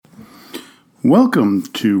Welcome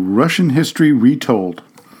to Russian History Retold,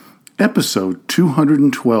 Episode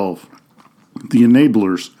 212, The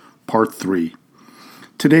Enablers, Part 3.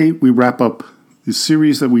 Today we wrap up the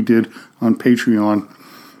series that we did on Patreon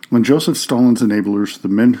on Joseph Stalin's enablers, the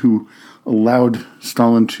men who allowed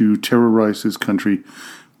Stalin to terrorize his country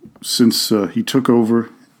since he took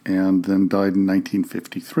over and then died in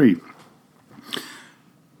 1953.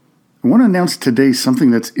 I want to announce today something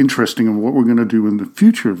that's interesting and what we're going to do in the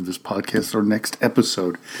future of this podcast, our next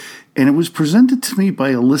episode. And it was presented to me by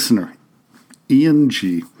a listener, Ian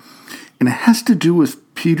G. And it has to do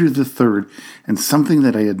with Peter III and something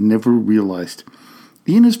that I had never realized.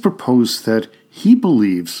 Ian has proposed that he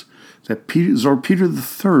believes that Tsar Peter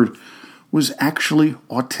III was actually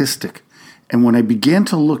autistic. And when I began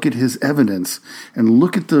to look at his evidence and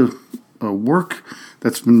look at the work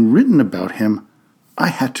that's been written about him, I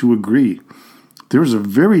had to agree. There's a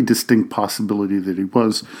very distinct possibility that he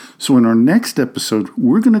was. So in our next episode,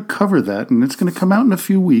 we're going to cover that, and it's going to come out in a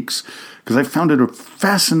few weeks, because I found it a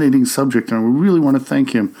fascinating subject, and I really want to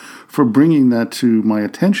thank him for bringing that to my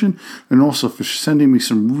attention, and also for sending me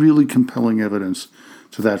some really compelling evidence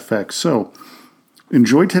to that fact. So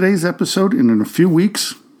enjoy today's episode, and in a few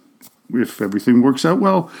weeks, if everything works out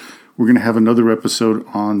well, we're going to have another episode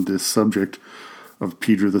on this subject of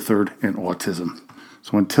Peter III and autism.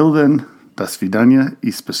 So until then, до свидания и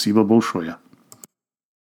спасибо большое.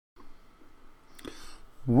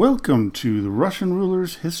 Welcome to the Russian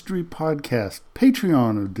Rulers History Podcast,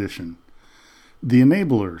 Patreon edition, The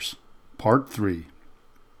Enablers, Part 3.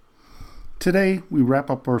 Today, we wrap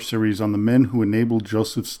up our series on the men who enabled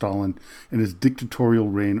Joseph Stalin in his dictatorial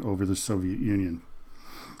reign over the Soviet Union.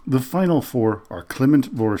 The final four are Kliment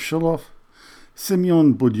Voroshilov,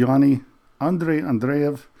 Semyon Budyonny, Andrei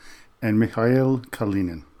Andreev, and Mikhail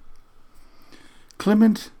Kalinin.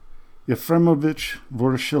 Kliment Yefremovich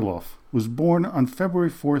Voroshilov was born on February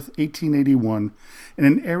 4th, 1881, in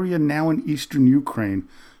an area now in eastern Ukraine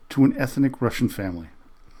to an ethnic Russian family.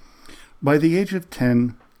 By the age of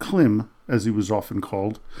 10, Klim, as he was often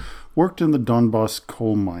called, worked in the Donbass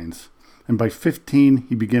coal mines, and by 15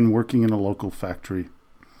 he began working in a local factory.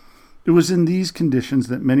 It was in these conditions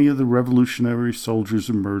that many of the revolutionary soldiers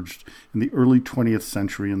emerged in the early 20th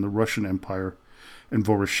century in the Russian Empire, and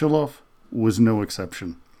Voroshilov was no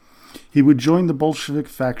exception. He would join the Bolshevik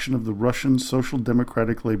faction of the Russian Social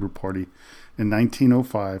Democratic Labor Party in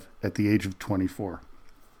 1905 at the age of 24.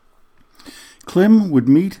 Klim would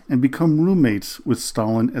meet and become roommates with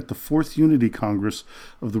Stalin at the Fourth Unity Congress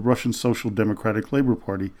of the Russian Social Democratic Labor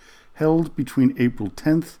Party, held between April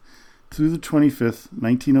 10th through the 25th,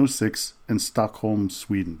 1906, in Stockholm,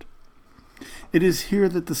 Sweden. It is here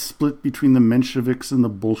that the split between the Mensheviks and the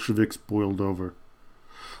Bolsheviks boiled over.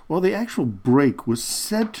 While the actual break was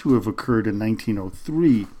said to have occurred in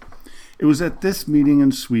 1903, it was at this meeting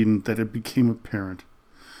in Sweden that it became apparent.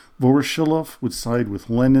 Voroshilov would side with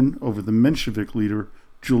Lenin over the Menshevik leader,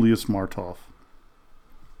 Julius Martov.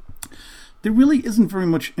 There really isn't very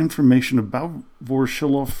much information about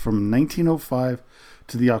Voroshilov from 1905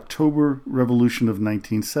 to the October Revolution of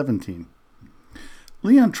 1917.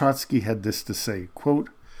 Leon Trotsky had this to say, quote,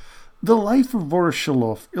 "The life of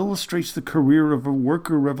Voroshilov illustrates the career of a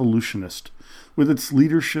worker revolutionist, with its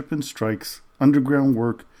leadership in strikes, underground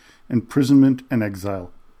work, imprisonment, and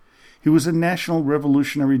exile. He was a national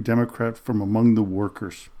revolutionary Democrat from among the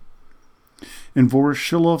workers." In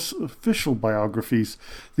Voroshilov's official biographies,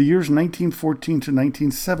 the years 1914 to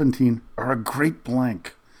 1917 are a great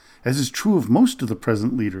blank, as is true of most of the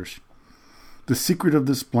present leaders. The secret of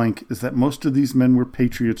this blank is that most of these men were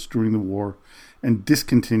patriots during the war and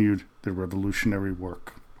discontinued their revolutionary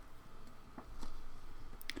work.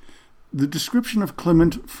 The description of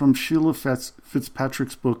Kliment from Sheila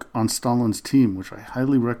Fitzpatrick's book On Stalin's Team, which I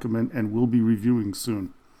highly recommend and will be reviewing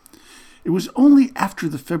soon. It was only after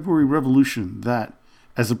the February Revolution that,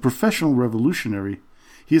 as a professional revolutionary,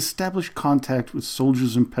 he established contact with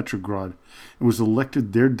soldiers in Petrograd and was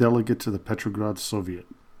elected their delegate to the Petrograd Soviet.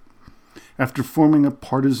 After forming a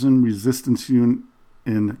partisan resistance unit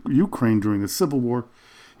in Ukraine during the Civil War,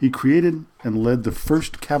 he created and led the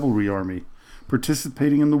 1st Cavalry Army,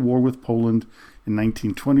 participating in the war with Poland in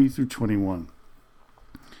 1920 through 21.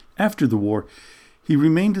 After the war, he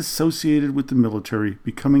remained associated with the military,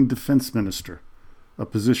 becoming defense minister, a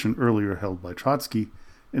position earlier held by Trotsky,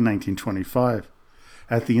 in 1925.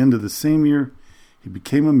 At the end of the same year, he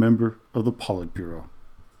became a member of the Politburo.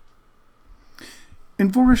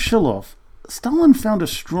 In Voroshilov, Stalin found a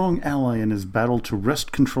strong ally in his battle to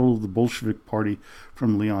wrest control of the Bolshevik Party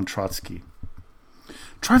from Leon Trotsky.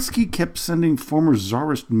 Trotsky kept sending former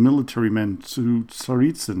Tsarist military men to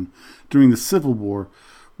Tsaritsyn during the Civil War,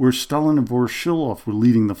 where Stalin and Voroshilov were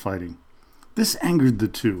leading the fighting. This angered the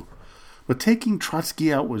two, but taking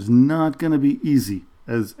Trotsky out was not going to be easy,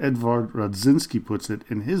 as Edvard Radzinsky puts it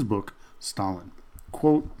in his book, Stalin.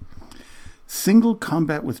 Quote, "Single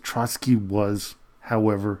combat with Trotsky was,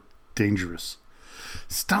 however, dangerous.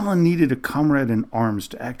 Stalin needed a comrade in arms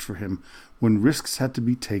to act for him when risks had to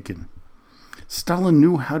be taken. Stalin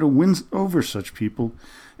knew how to win over such people,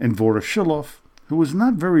 and Voroshilov, who was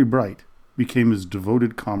not very bright, became his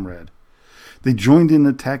devoted comrade. They joined in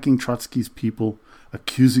attacking Trotsky's people,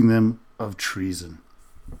 accusing them of treason."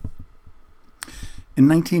 In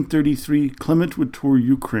 1933, Clement would tour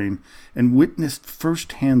Ukraine and witnessed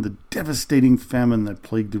firsthand the devastating famine that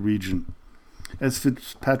plagued the region. As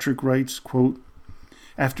Fitzpatrick writes, quote,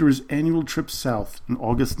 "After his annual trip south in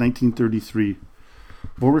August 1933,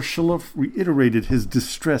 Voroshilov reiterated his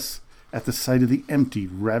distress at the sight of the empty,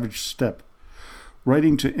 ravaged steppe,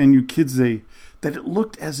 writing to Enyukidze that it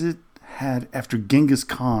looked as it had after Genghis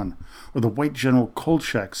Khan or the white general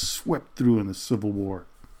Kolchak swept through in the Civil War.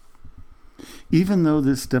 Even though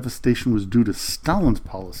this devastation was due to Stalin's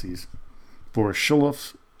policies,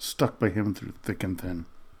 Voroshilov stuck by him through thick and thin.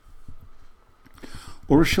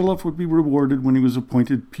 Voroshilov would be rewarded when he was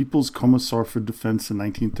appointed People's Commissar for Defense in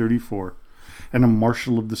 1934 and a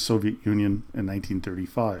Marshal of the Soviet Union in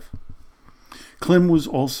 1935. Klim was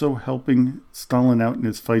also helping Stalin out in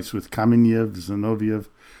his fights with Kamenev, Zinoviev,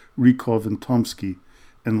 Rykov, and Tomsky,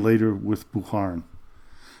 and later with Bukharin.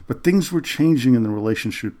 But things were changing in the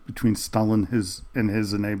relationship between Stalin and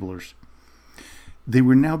his enablers. They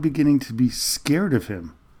were now beginning to be scared of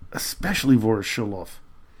him, especially Voroshilov.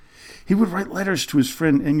 He would write letters to his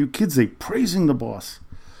friend Enyukidze praising the boss,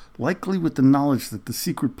 likely with the knowledge that the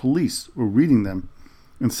secret police were reading them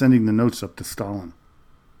and sending the notes up to Stalin.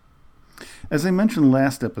 As I mentioned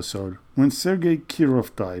last episode, when Sergei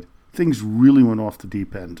Kirov died, things really went off the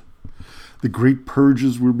deep end. The great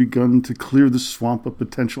purges were begun to clear the swamp of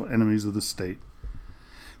potential enemies of the state.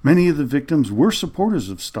 Many of the victims were supporters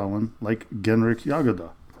of Stalin, like Genrikh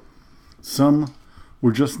Yagoda. Some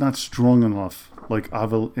were just not strong enough, like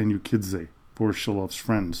Avel Enyukidze, Voroshilov's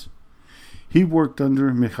friends. He worked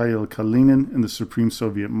under Mikhail Kalinin in the Supreme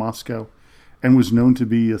Soviet Moscow and was known to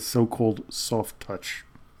be a so-called soft touch.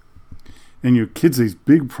 Enyukidze's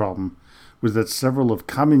big problem was that several of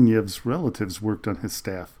Kamenev's relatives worked on his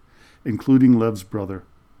staff, including Lev's brother.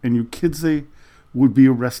 Enyukidze would be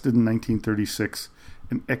arrested in 1936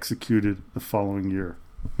 and executed the following year.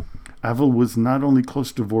 Avel was not only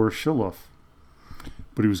close to Voroshilov,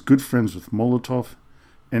 but he was good friends with Molotov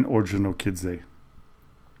and Ordzhonikidze.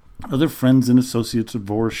 Other friends and associates of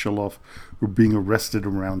Voroshilov were being arrested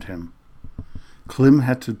around him. Klim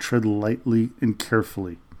had to tread lightly and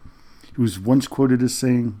carefully. He was once quoted as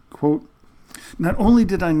saying, quote, "Not only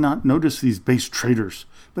did I not notice these base traitors,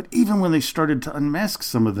 but even when they started to unmask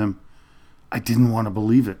some of them, I didn't want to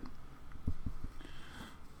believe it."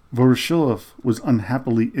 Voroshilov was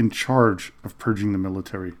unhappily in charge of purging the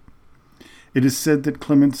military. It is said that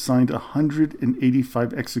Clement signed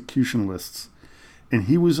 185 execution lists, and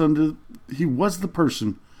he was the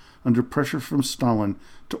person under pressure from Stalin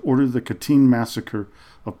to order the Katyn massacre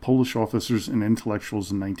of Polish officers and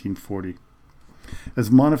intellectuals in 1940.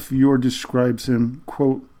 As Montefiore describes him,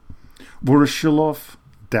 quote, "Voroshilov,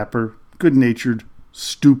 dapper, good-natured,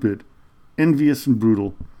 stupid, envious and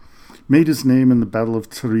brutal, made his name in the Battle of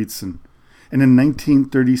Tsaritsyn, and in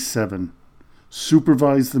 1937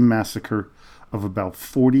 supervised the massacre of about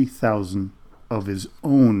 40,000 of his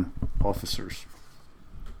own officers."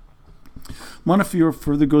 Montefiore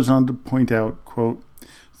further goes on to point out, quote,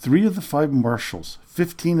 "3 of the 5 marshals,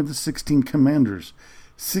 15 of the 16 commanders,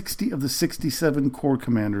 60 of the 67 corps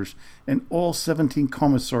commanders, and all 17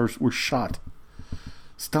 commissars were shot.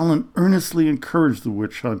 Stalin earnestly encouraged the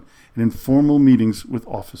witch hunt in informal meetings with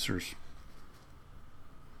officers."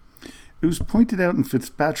 It was pointed out in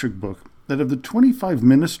Fitzpatrick's book that of the 25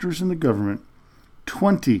 ministers in the government,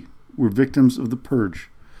 20 were victims of the purge.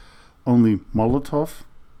 Only Molotov,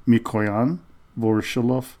 Mikoyan,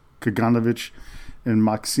 Voroshilov, Kaganovich, and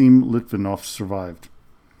Maxim Litvinov survived.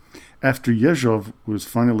 After Yezhov was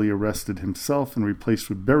finally arrested himself and replaced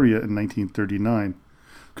with Beria in 1939,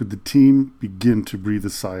 could the team begin to breathe a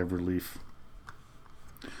sigh of relief.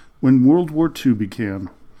 When World War II began,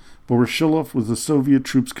 Voroshilov was the Soviet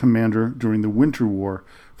troops' commander during the Winter War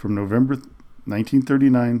from November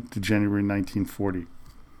 1939 to January 1940.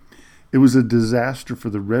 It was a disaster for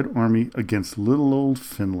the Red Army against little old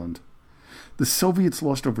Finland. The Soviets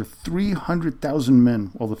lost over 300,000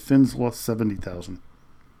 men, while the Finns lost 70,000.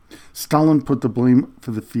 Stalin put the blame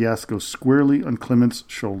for the fiasco squarely on Clement's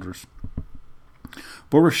shoulders.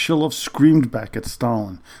 Voroshilov screamed back at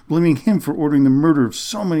Stalin, blaming him for ordering the murder of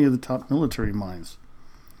so many of the top military minds.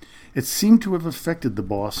 It seemed to have affected the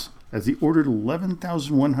boss, as he ordered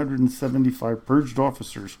 11,175 purged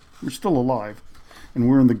officers who were still alive and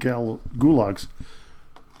were in the gulags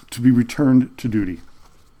to be returned to duty.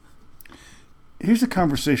 Here's a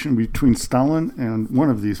conversation between Stalin and one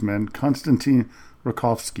of these men, Konstantin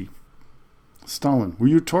Rakovsky. Stalin: were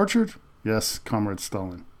you tortured? Yes, Comrade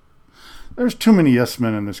Stalin. There's too many yes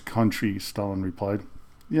men in this country, Stalin replied.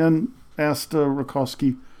 Then asked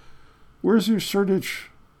Rakovsky, where's your Serdich?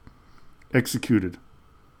 Executed.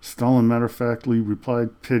 Stalin matter-of-factly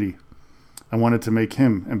replied, pity. I wanted to make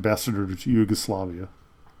him ambassador to Yugoslavia.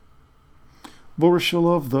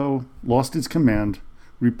 Voroshilov, though, lost his command,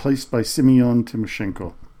 replaced by Simeon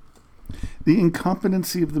Timoshenko. The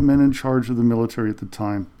incompetency of the men in charge of the military at the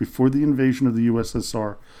time, before the invasion of the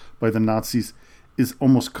USSR by the Nazis, is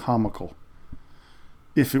almost comical,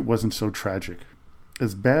 if it wasn't so tragic.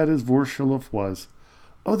 As bad as Voroshilov was,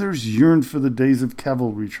 others yearned for the days of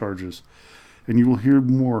cavalry charges, and you will hear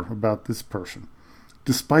more about this person,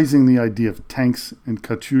 despising the idea of tanks and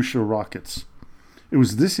Katyusha rockets. It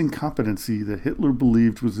was this incompetency that Hitler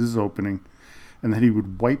believed was his opening, and that he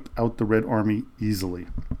would wipe out the Red Army easily.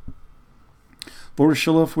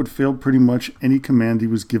 Voroshilov would fail pretty much any command he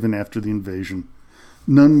was given after the invasion,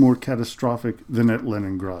 none more catastrophic than at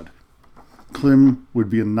Leningrad. Klim would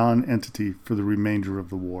be a non-entity for the remainder of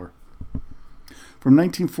the war. From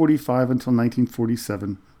 1945 until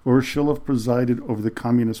 1947, Voroshilov presided over the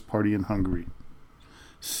Communist Party in Hungary.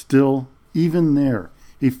 Still, even there,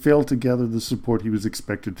 he failed to gather the support he was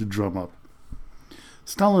expected to drum up.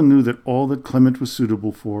 Stalin knew that all that Clement was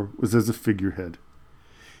suitable for was as a figurehead.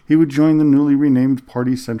 He would join the newly renamed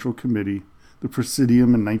Party Central Committee, the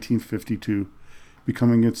Presidium, in 1952,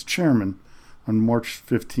 becoming its chairman on March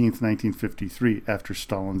 15, 1953, after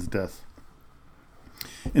Stalin's death.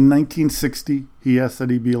 In 1960, he asked that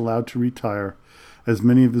he be allowed to retire, as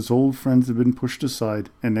many of his old friends had been pushed aside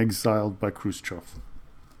and exiled by Khrushchev.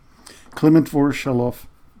 Clement Voroshilov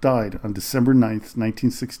died on December 9,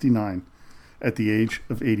 1969, at the age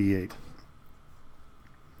of 88.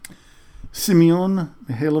 Simeon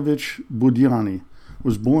Mikhailovich Budyonny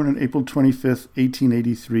was born on April 25,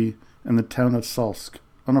 1883, in the town of Salsk,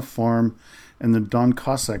 on a farm in the Don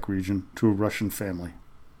Cossack region, to a Russian family.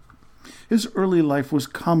 His early life was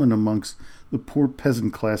common amongst the poor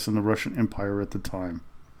peasant class in the Russian Empire at the time.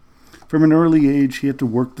 From an early age, he had to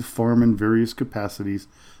work the farm in various capacities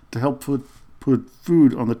to help put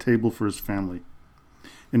food on the table for his family.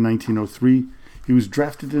 In 1903, he was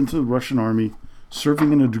drafted into the Russian army,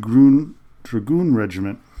 serving in a dragoon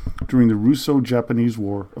regiment during the Russo-Japanese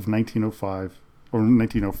War of 1904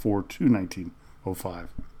 to 1905.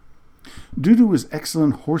 Due to his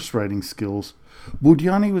excellent horse riding skills,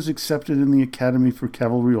 Budyonny was accepted in the Academy for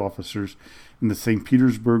Cavalry Officers in the St.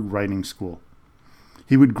 Petersburg Riding School.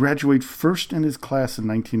 He would graduate first in his class in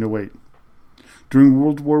 1908. During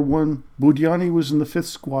World War I, Budyonny was in the 5th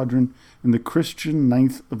Squadron in the Christian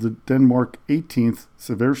 9th of the Denmark 18th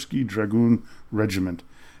Seversky Dragoon Regiment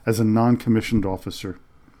as a non-commissioned officer.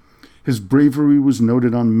 His bravery was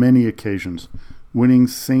noted on many occasions, winning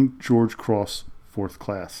St. George Cross 4th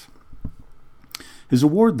class. His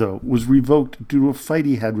award, though, was revoked due to a fight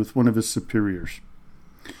he had with one of his superiors.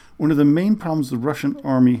 One of the main problems the Russian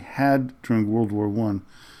army had during World War I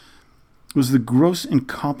was the gross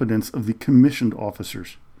incompetence of the commissioned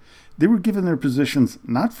officers. They were given their positions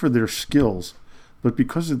not for their skills, but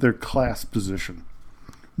because of their class position.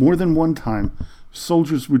 More than one time,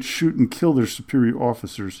 soldiers would shoot and kill their superior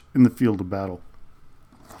officers in the field of battle.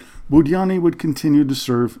 Budyonny would continue to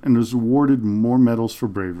serve and was awarded more medals for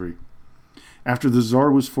bravery. After the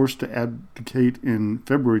Tsar was forced to abdicate in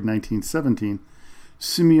February 1917,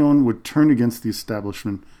 Simeon would turn against the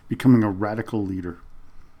establishment, becoming a radical leader.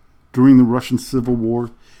 During the Russian Civil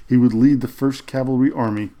War, he would lead the 1st Cavalry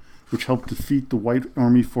Army, which helped defeat the White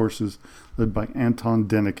Army forces led by Anton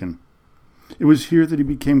Denikin. It was here that he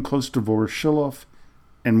became close to Voroshilov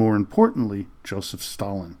and, more importantly, Joseph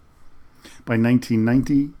Stalin. By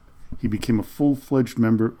 1990, he became a full-fledged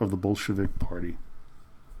member of the Bolshevik Party.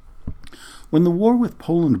 When the war with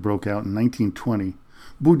Poland broke out in 1920,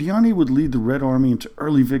 Budyonny would lead the Red Army into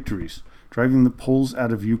early victories, driving the Poles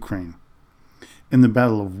out of Ukraine. In the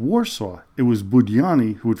Battle of Warsaw, it was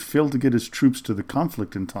Budyonny who had failed to get his troops to the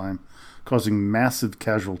conflict in time, causing massive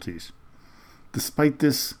casualties. Despite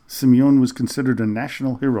this, Simeon was considered a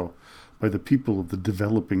national hero by the people of the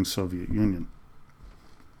developing Soviet Union.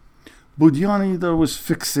 Budyonny, though, was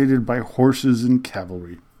fixated by horses and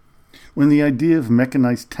cavalry. When the idea of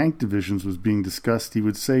mechanized tank divisions was being discussed, he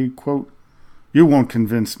would say, quote, You won't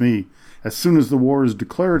convince me. As soon as the war is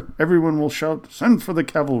declared, everyone will shout, 'Send for the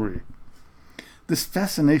cavalry!' This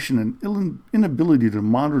fascination and inability to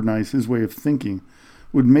modernize his way of thinking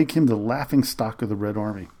would make him the laughingstock of the Red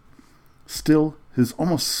Army. Still, his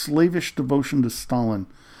almost slavish devotion to Stalin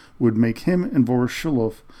would make him and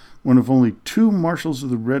Voroshilov one of only 2 marshals of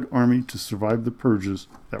the Red Army to survive the purges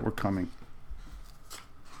that were coming.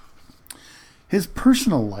 His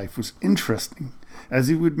personal life was interesting, as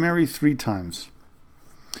he would marry 3 times.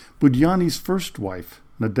 Budyonny's first wife,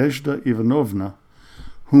 Nadezhda Ivanovna,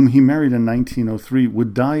 whom he married in 1903,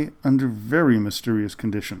 would die under very mysterious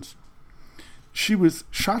conditions. She was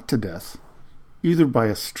shot to death, either by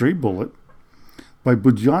a stray bullet, by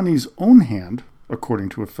Budyonny's own hand, according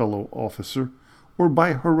to a fellow officer, or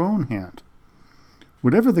by her own hand.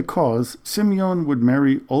 Whatever the cause, Simeon would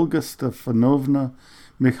marry Olga Stefanovna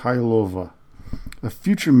Mikhailova, a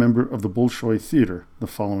future member of the Bolshoi Theater, the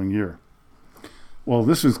following year. Well,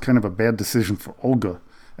 this was kind of a bad decision for Olga,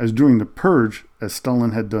 as during the purge, as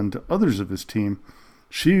Stalin had done to others of his team,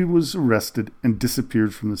 she was arrested and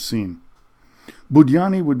disappeared from the scene.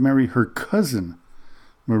 Budyonny would marry her cousin,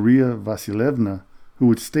 Maria Vasilievna, who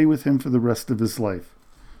would stay with him for the rest of his life.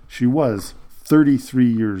 She was 33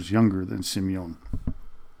 years younger than Simeon.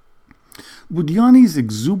 Budyonny's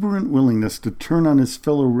exuberant willingness to turn on his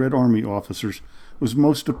fellow Red Army officers was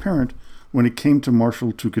most apparent when it came to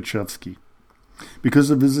Marshal Tukhachevsky. Because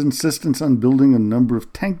of his insistence on building a number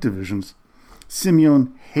of tank divisions,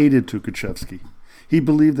 Simeon hated Tukhachevsky. He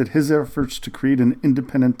believed that his efforts to create an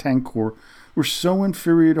independent tank corps were so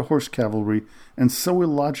inferior to horse cavalry and so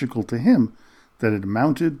illogical to him that it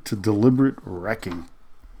amounted to deliberate wrecking.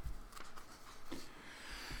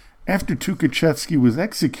 After Tukhachevsky was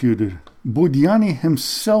executed, Budyonny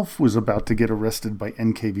himself was about to get arrested by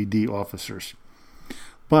NKVD officers.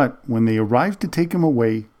 But when they arrived to take him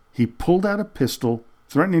away, he pulled out a pistol,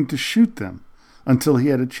 threatening to shoot them until he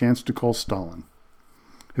had a chance to call Stalin.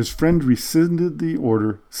 His friend rescinded the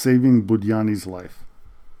order, saving Budyonny's life.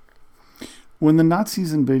 When the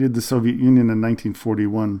Nazis invaded the Soviet Union in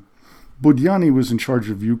 1941, Budyonny was in charge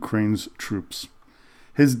of Ukraine's troops.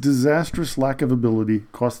 His disastrous lack of ability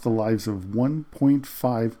cost the lives of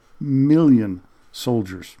 1.5 million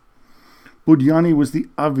soldiers. Budyonny was the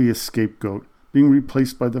obvious scapegoat, being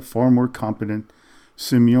replaced by the far more competent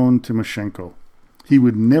Semyon Timoshenko. He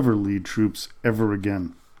would never lead troops ever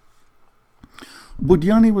again.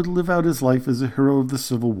 Budyonny would live out his life as a hero of the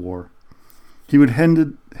Civil War. He would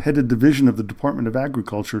head a division of the Department of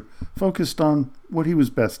Agriculture focused on what he was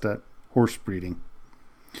best at, horse breeding.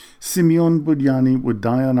 Simeon Budyonny would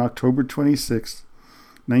die on October 26,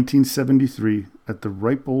 1973, at the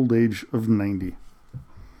ripe old age of 90.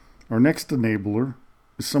 Our next enabler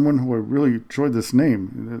is someone who I really enjoyed this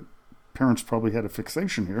name. The parents probably had a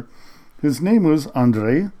fixation here. His name was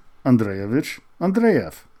Andrei Andreevich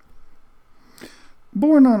Andreev.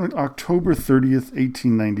 Born on October 30th,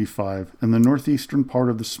 1895, in the northeastern part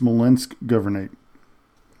of the Smolensk Governorate.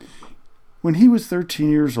 When he was 13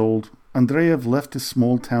 years old, Andreev left his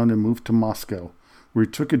small town and moved to Moscow, where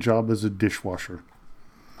he took a job as a dishwasher.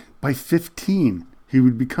 By 15, he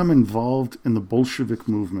would become involved in the Bolshevik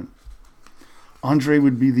movement. Andrei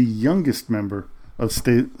would be the youngest member of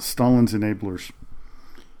Stalin's enablers.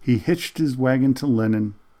 He hitched his wagon to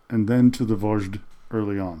Lenin and then to the Vozhd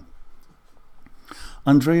early on.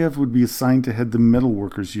 Andreev would be assigned to head the Metal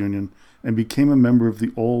Workers Union and became a member of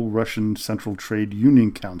the All-Russian Central Trade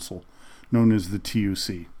Union Council, known as the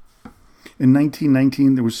TUC. In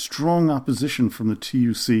 1919, there was strong opposition from the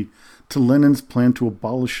TUC to Lenin's plan to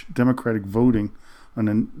abolish democratic voting on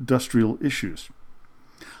industrial issues.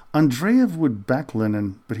 Andreev would back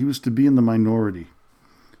Lenin, but he was to be in the minority.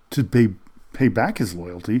 To pay back his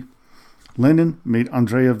loyalty, Lenin made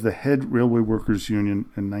Andreev the head Railway Workers Union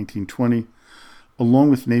in 1920, along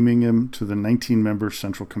with naming him to the 19-member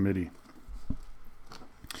Central Committee.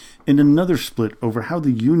 In another split over how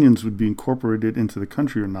the unions would be incorporated into the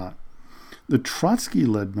country or not, the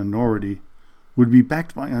Trotsky-led minority would be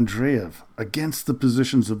backed by Andreev against the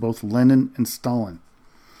positions of both Lenin and Stalin.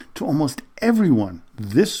 To almost everyone,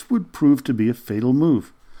 this would prove to be a fatal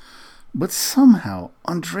move. But somehow,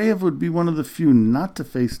 Andreev would be one of the few not to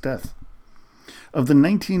face death. Of the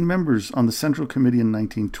 19 members on the Central Committee in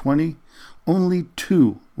 1920, only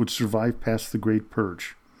 2 would survive past the Great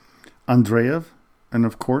Purge: Andreev and,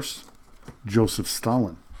 of course, Joseph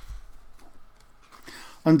Stalin.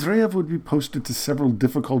 Andreev would be posted to several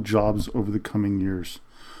difficult jobs over the coming years,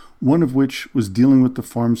 one of which was dealing with the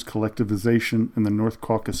farm's collectivization in the North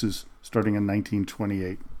Caucasus starting in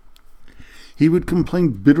 1928. He would complain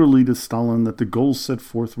bitterly to Stalin that the goals set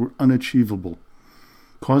forth were unachievable,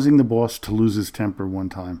 causing the boss to lose his temper one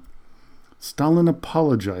time. Stalin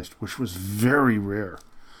apologized, which was very rare,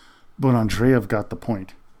 but Andreev got the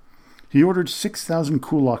point. He ordered 6,000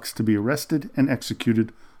 kulaks to be arrested and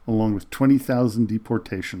executed, along with 20,000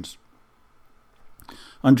 deportations.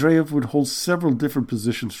 Andreev would hold several different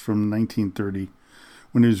positions from 1930,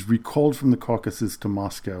 when he was recalled from the Caucasus to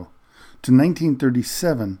Moscow, to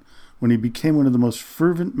 1937, when he became one of the most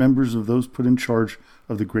fervent members of those put in charge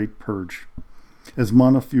of the Great Purge. As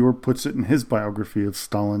Montefiore puts it in his biography of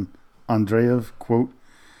Stalin, Andreev, quote,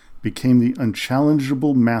 became the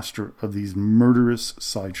unchallengeable master of these murderous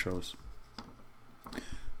sideshows.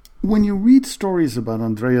 When you read stories about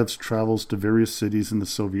Andreev's travels to various cities in the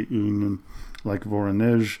Soviet Union, like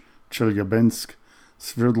Voronezh, Chelyabinsk,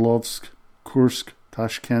 Sverdlovsk, Kursk,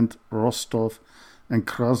 Tashkent, Rostov, and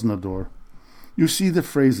Krasnodar, you see the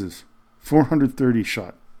phrases 430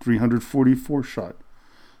 shot, 344 shot,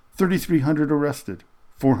 3,300 arrested,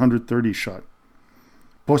 430 shot.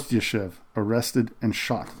 Postyashev arrested and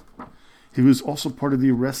shot. He was also part of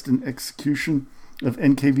the arrest and execution of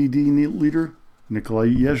NKVD leader Nikolai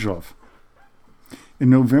Yezhov. In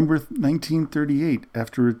November 1938,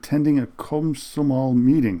 after attending a Komsomol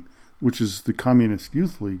meeting, which is the Communist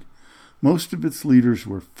Youth League, most of its leaders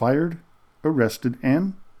were fired, arrested,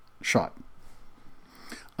 and shot.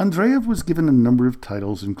 Andreev was given a number of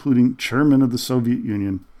titles, including Chairman of the Soviet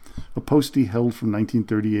Union, a post he held from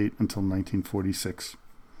 1938 until 1946.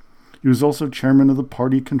 He was also chairman of the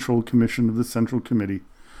Party Control Commission of the Central Committee,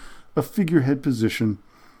 a figurehead position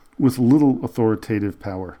with little authoritative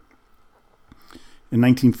power. In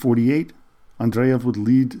 1948, Andreev would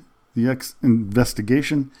lead the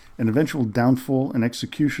investigation and eventual downfall and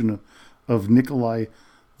execution of Nikolai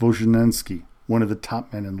Vozhnensky, one of the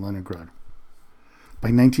top men in Leningrad. By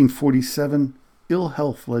 1947, ill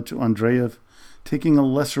health led to Andreev taking a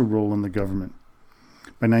lesser role in the government.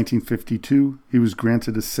 By 1952, he was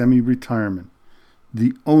granted a semi-retirement,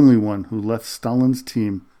 the only one who left Stalin's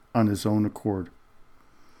team on his own accord.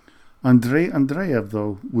 Andrei Andreev,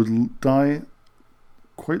 though, would die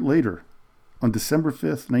quite later, on December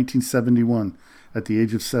 5th, 1971, at the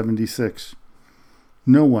age of 76.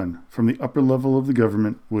 No one from the upper level of the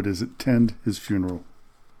government would attend his funeral.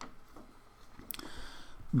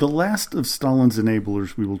 The last of Stalin's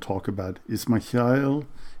enablers we will talk about is Mikhail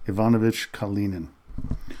Ivanovich Kalinin.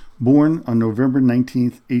 Born on November 19,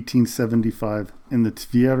 1875, in the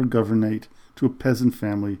Tver Governorate to a peasant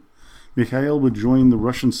family, Mikhail would join the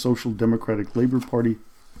Russian Social Democratic Labor Party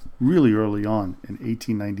really early on in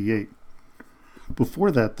 1898.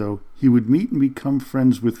 Before that, though, he would meet and become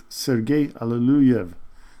friends with Sergei Alleluyev,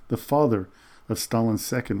 the father of Stalin's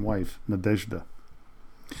second wife, Nadezhda.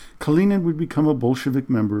 Kalinin would become a Bolshevik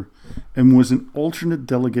member and was an alternate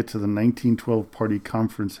delegate to the 1912 party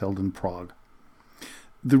conference held in Prague.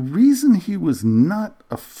 The reason he was not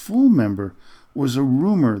a full member was a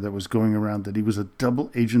rumor that was going around that he was a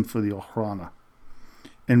double agent for the Okhrana.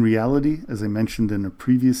 In reality, as I mentioned in a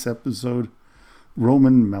previous episode,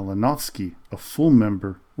 Roman Malinovsky, a full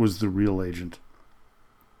member, was the real agent.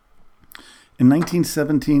 In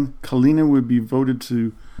 1917, Kalinin would be voted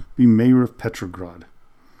to be mayor of Petrograd.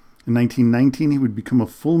 In 1919, he would become a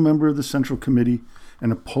full member of the Central Committee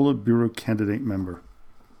and a Politburo candidate member.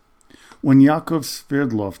 When Yakov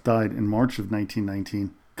Sverdlov died in March of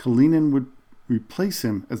 1919, Kalinin would replace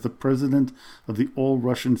him as the president of the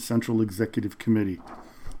All-Russian Central Executive Committee,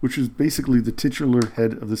 which was basically the titular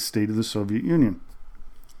head of the State of the Soviet Union.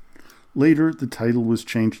 Later, the title was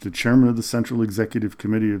changed to Chairman of the Central Executive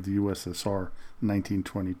Committee of the USSR in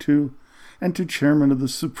 1922 and to Chairman of the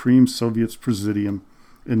Supreme Soviet's Presidium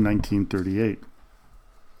in 1938.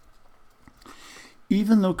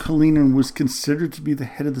 Even though Kalinin was considered to be the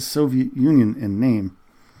head of the Soviet Union in name,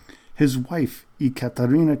 his wife,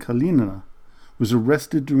 Ekaterina Kalinina, was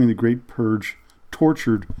arrested during the Great Purge,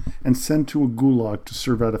 tortured, and sent to a gulag to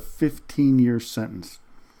serve out a 15-year sentence.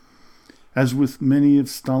 As with many of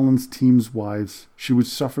Stalin's team's wives, she would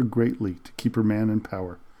suffer greatly to keep her man in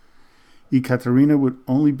power. Ekaterina would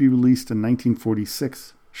only be released in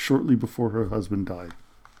 1946, shortly before her husband died.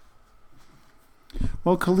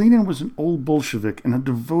 While Kalinin was an old Bolshevik and a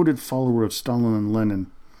devoted follower of Stalin and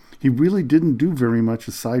Lenin, he really didn't do very much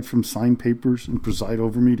aside from sign papers and preside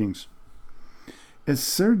over meetings. As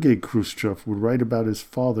Sergei Khrushchev would write about his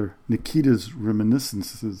father, Nikita's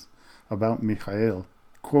reminiscences about Mikhail,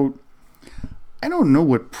 quote, "I don't know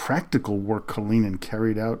what practical work Kalinin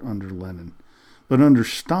carried out under Lenin, but under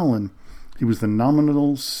Stalin, he was the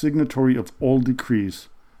nominal signatory of all decrees,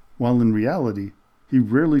 while in reality, he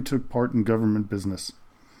rarely took part in government business.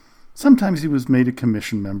 Sometimes he was made a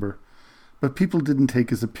commission member, but people didn't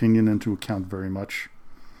take his opinion into account very much.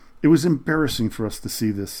 It was embarrassing for us to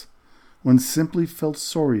see this. One simply felt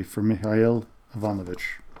sorry for Mikhail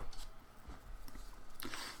Ivanovich.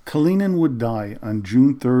 Kalinin would die on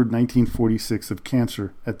June 3rd, 1946, of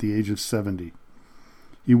cancer at the age of 70.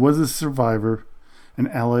 He was a survivor, an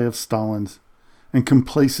ally of Stalin's, and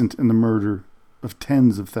complacent in the murder of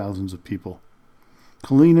tens of thousands of people.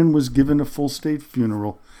 Kalinin was given a full-state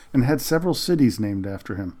funeral and had several cities named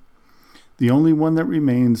after him. The only one that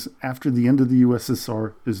remains after the end of the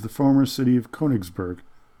USSR is the former city of Königsberg,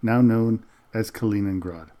 now known as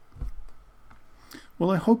Kaliningrad. Well,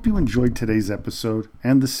 I hope you enjoyed today's episode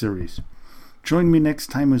and the series. Join me next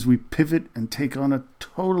time as we pivot and take on a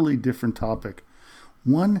totally different topic,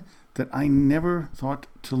 one that I never thought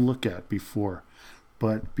to look at before.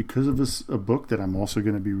 But because of a book that I'm also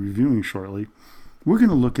going to be reviewing shortly, we're going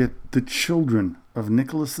to look at the children of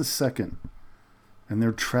Nicholas II and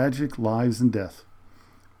their tragic lives and death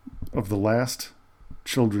of the last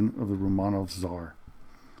children of the Romanov Tsar.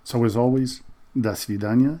 So as always, до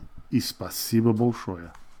свидания и спасибо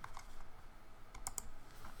большое.